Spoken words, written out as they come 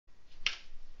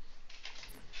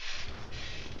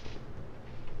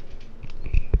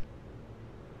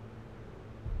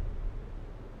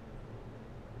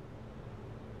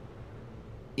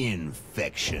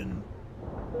Infection.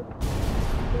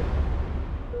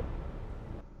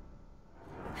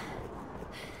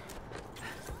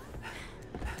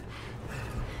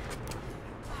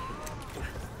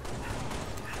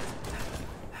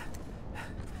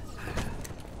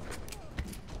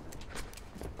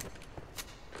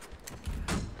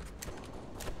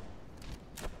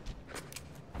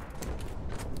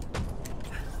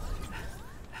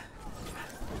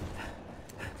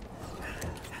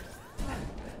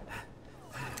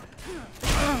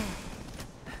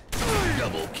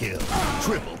 Double kill,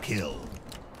 triple kill.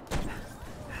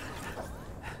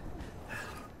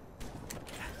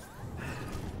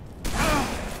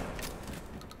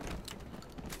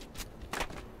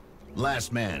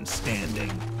 Last man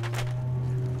standing.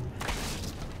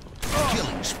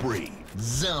 Killing spree.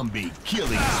 Zombie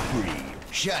killing spree.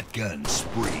 Shotgun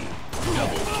spree.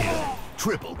 Double kill,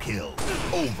 triple kill,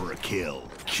 overkill,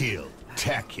 kill.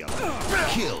 Tacular,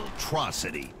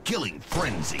 kill-trocity, killing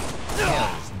frenzy,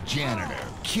 Hell's janitor,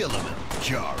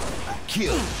 Kilimanjaro,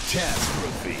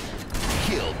 kill-tastrophe,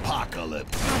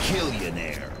 kill-pocalypse,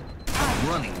 killionaire,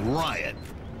 running riot,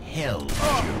 Hell's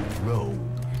Jero,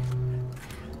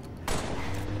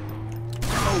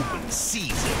 open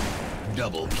season,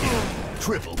 double kill,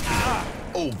 triple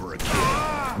kill,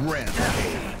 overkill,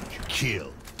 rampage,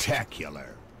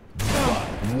 kill-tacular, buck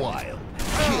wild.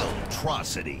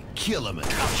 Kill-trocity,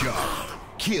 Kilimanjaro,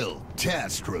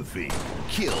 kill-tastrophe,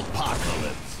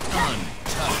 kill-pocalypse,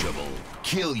 untouchable,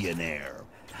 killionaire.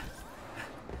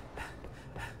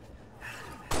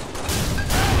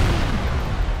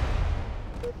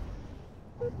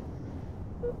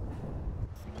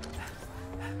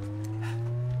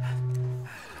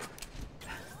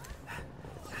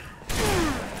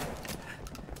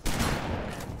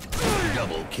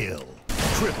 Double kill,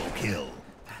 triple kill.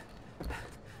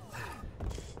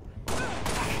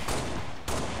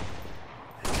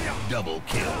 Double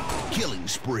kill, killing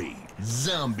spree,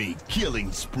 zombie killing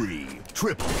spree,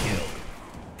 triple kill.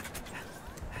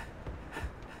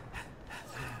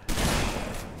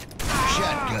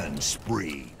 Shotgun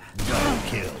spree, double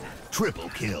kill, triple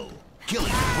kill,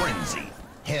 killing frenzy,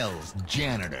 Hell's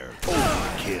janitor,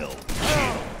 overkill,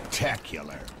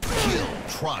 kill-tacular,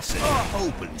 kill-trocity,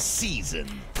 open season,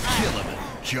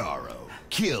 Kilimanjaro,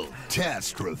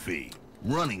 kill-tastrophe,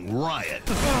 running riot,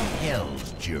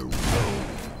 Hell's Jero.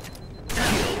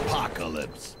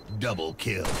 Kill-pocalypse, double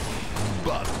kill,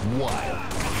 buck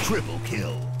wild, triple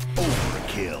kill,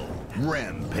 overkill,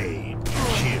 rampage,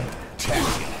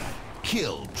 kill-tacular,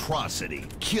 kill-trocity,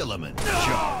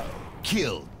 Kilimanjaro,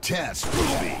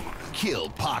 kill-tastrophe,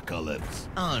 kill-pocalypse,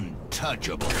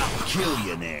 untouchable,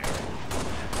 killionaire.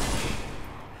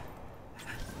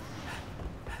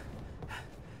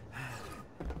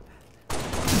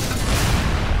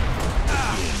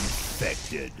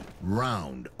 Infected.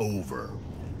 Round over.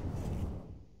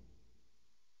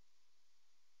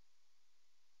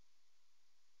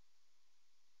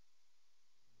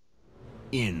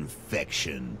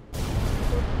 Infection.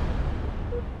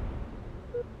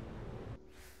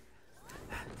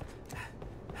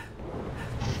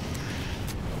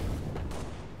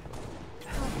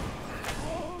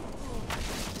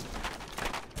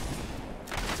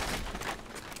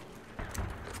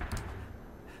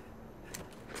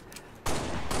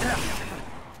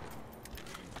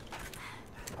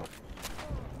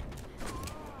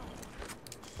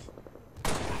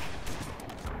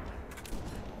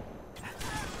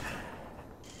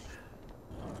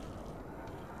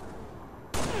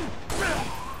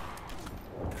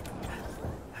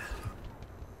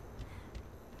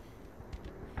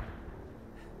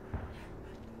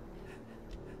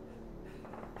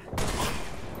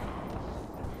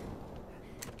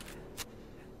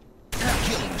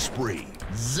 Spree,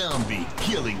 zombie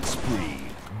killing spree,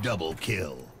 double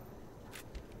kill.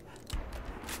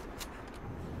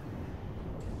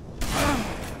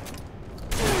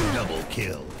 Double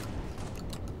kill.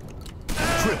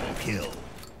 Triple kill.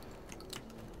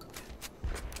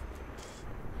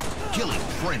 Killing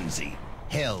frenzy,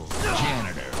 Hell's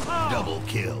janitor, double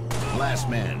kill. Last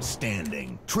man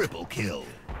standing, triple kill,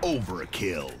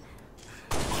 overkill.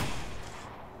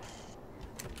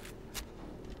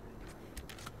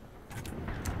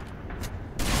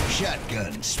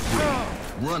 Shotgun spree,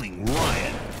 running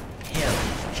riot,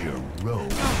 Hell's Jero.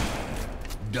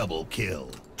 Double kill,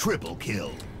 triple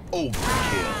kill,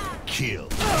 overkill,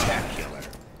 kill-tacular,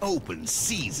 open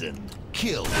season,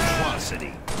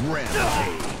 kill-trocity,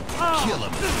 rampage,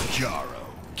 Kilimanjaro,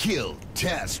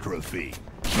 kill-tastrophe,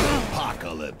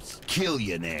 kill-pocalypse,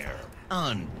 killionaire,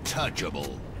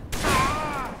 untouchable.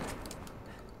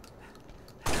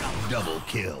 Double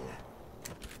kill.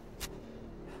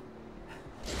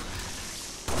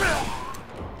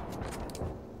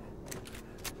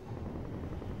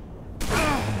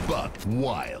 Buck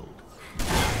Wild.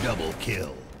 Double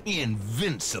kill.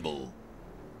 Invincible.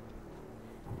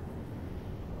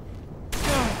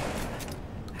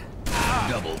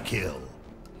 Double kill.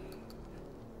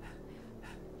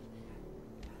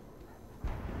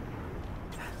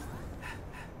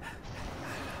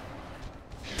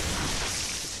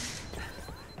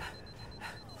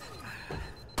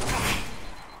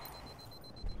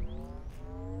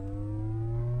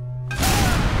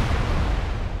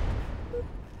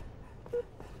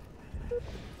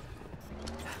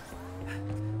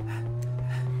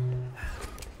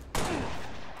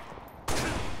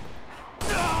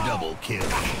 Double kill.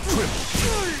 Triple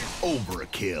kill.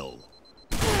 Overkill.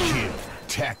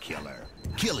 Kill-tacular.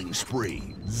 Killing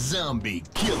spree. Zombie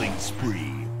killing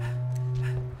spree.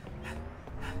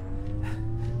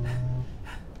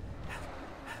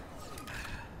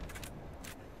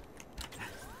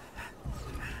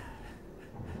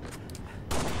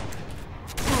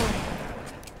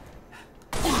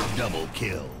 Double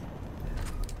kill.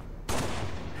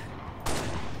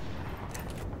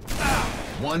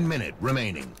 1 minute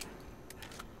remaining.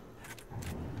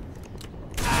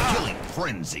 Killing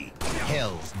frenzy.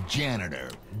 Hell's janitor.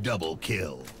 Double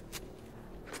kill.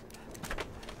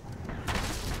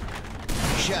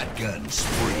 Shotgun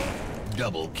spree.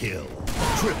 Double kill.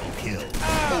 Triple kill.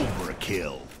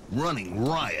 Overkill. Running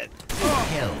riot.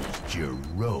 Hell's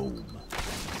Jerome.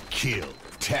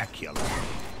 Kill-tacular.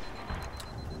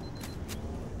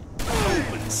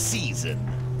 Open season.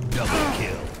 Double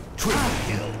kill. Triple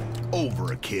kill.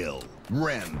 Overkill.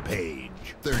 Rampage.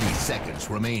 30 seconds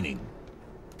remaining.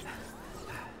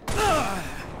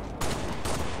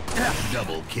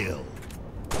 Double kill.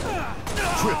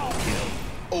 Triple kill.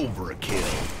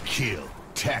 Overkill.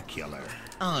 Kill-tacular.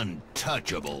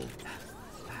 Untouchable.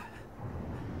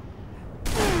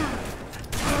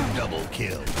 Double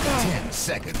kill. 10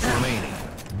 seconds remaining.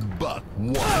 Buck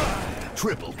Wild.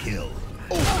 Triple kill.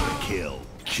 Overkill.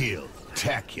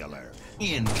 Kill-tacular.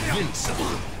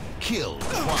 Invincible.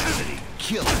 Kill-trocity.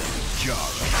 Killer.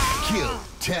 Jara.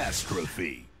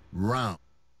 Kill-tastrophe. Round.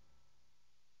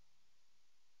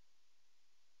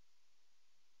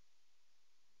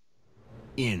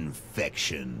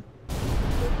 Infection.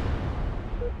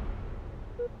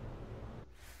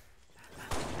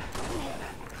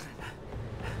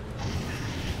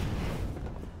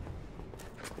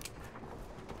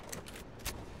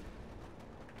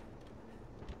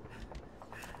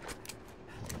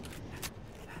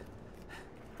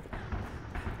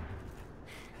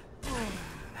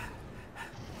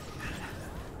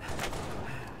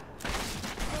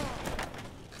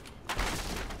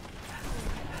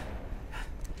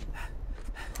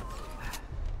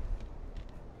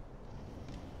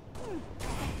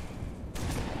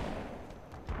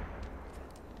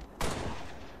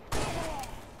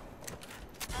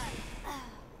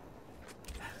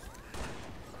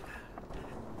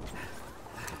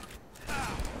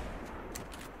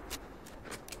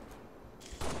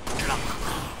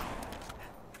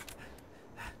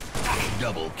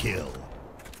 Double kill.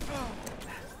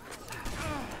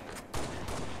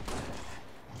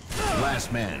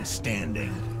 Last man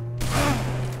standing.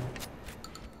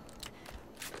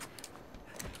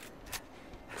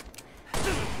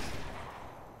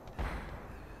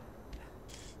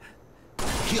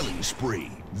 Killing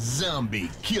spree.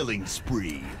 Zombie killing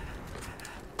spree.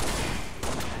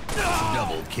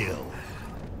 Double kill.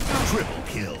 Triple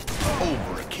kill.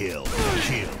 Overkill.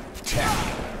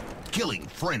 Kill-tacular. Killing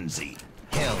frenzy.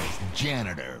 Hell's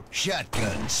janitor.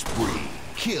 Shotgun spree.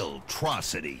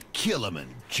 Kill-trocity.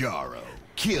 Kilimanjaro.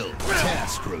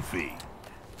 Kill-tastrophe.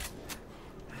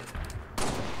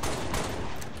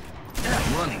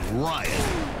 Running riot.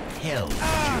 Hell's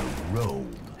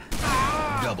Jerome.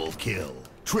 Double kill.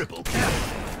 Triple kill.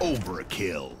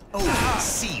 Overkill. Open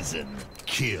season.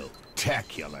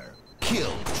 Kill-tacular.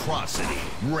 Kill-trocity.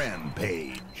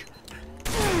 Rampage.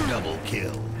 Double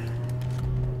kill.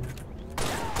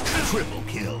 Triple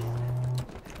kill.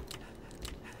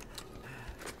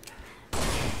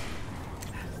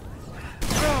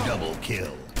 Double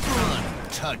kill.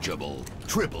 Untouchable.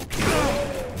 Triple kill.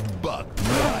 Buck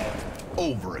Wild.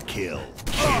 Overkill.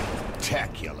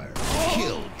 Kill-tacular.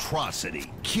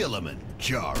 Kill-trocity.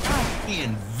 Kilimanjaro.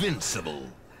 Invincible.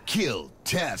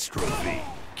 Kill-tastrophe.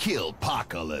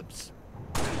 Kill-pocalypse.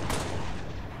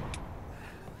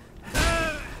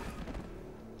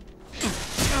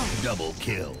 Double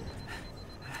kill.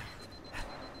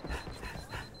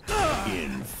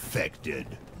 Infected.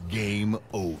 Game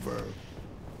over.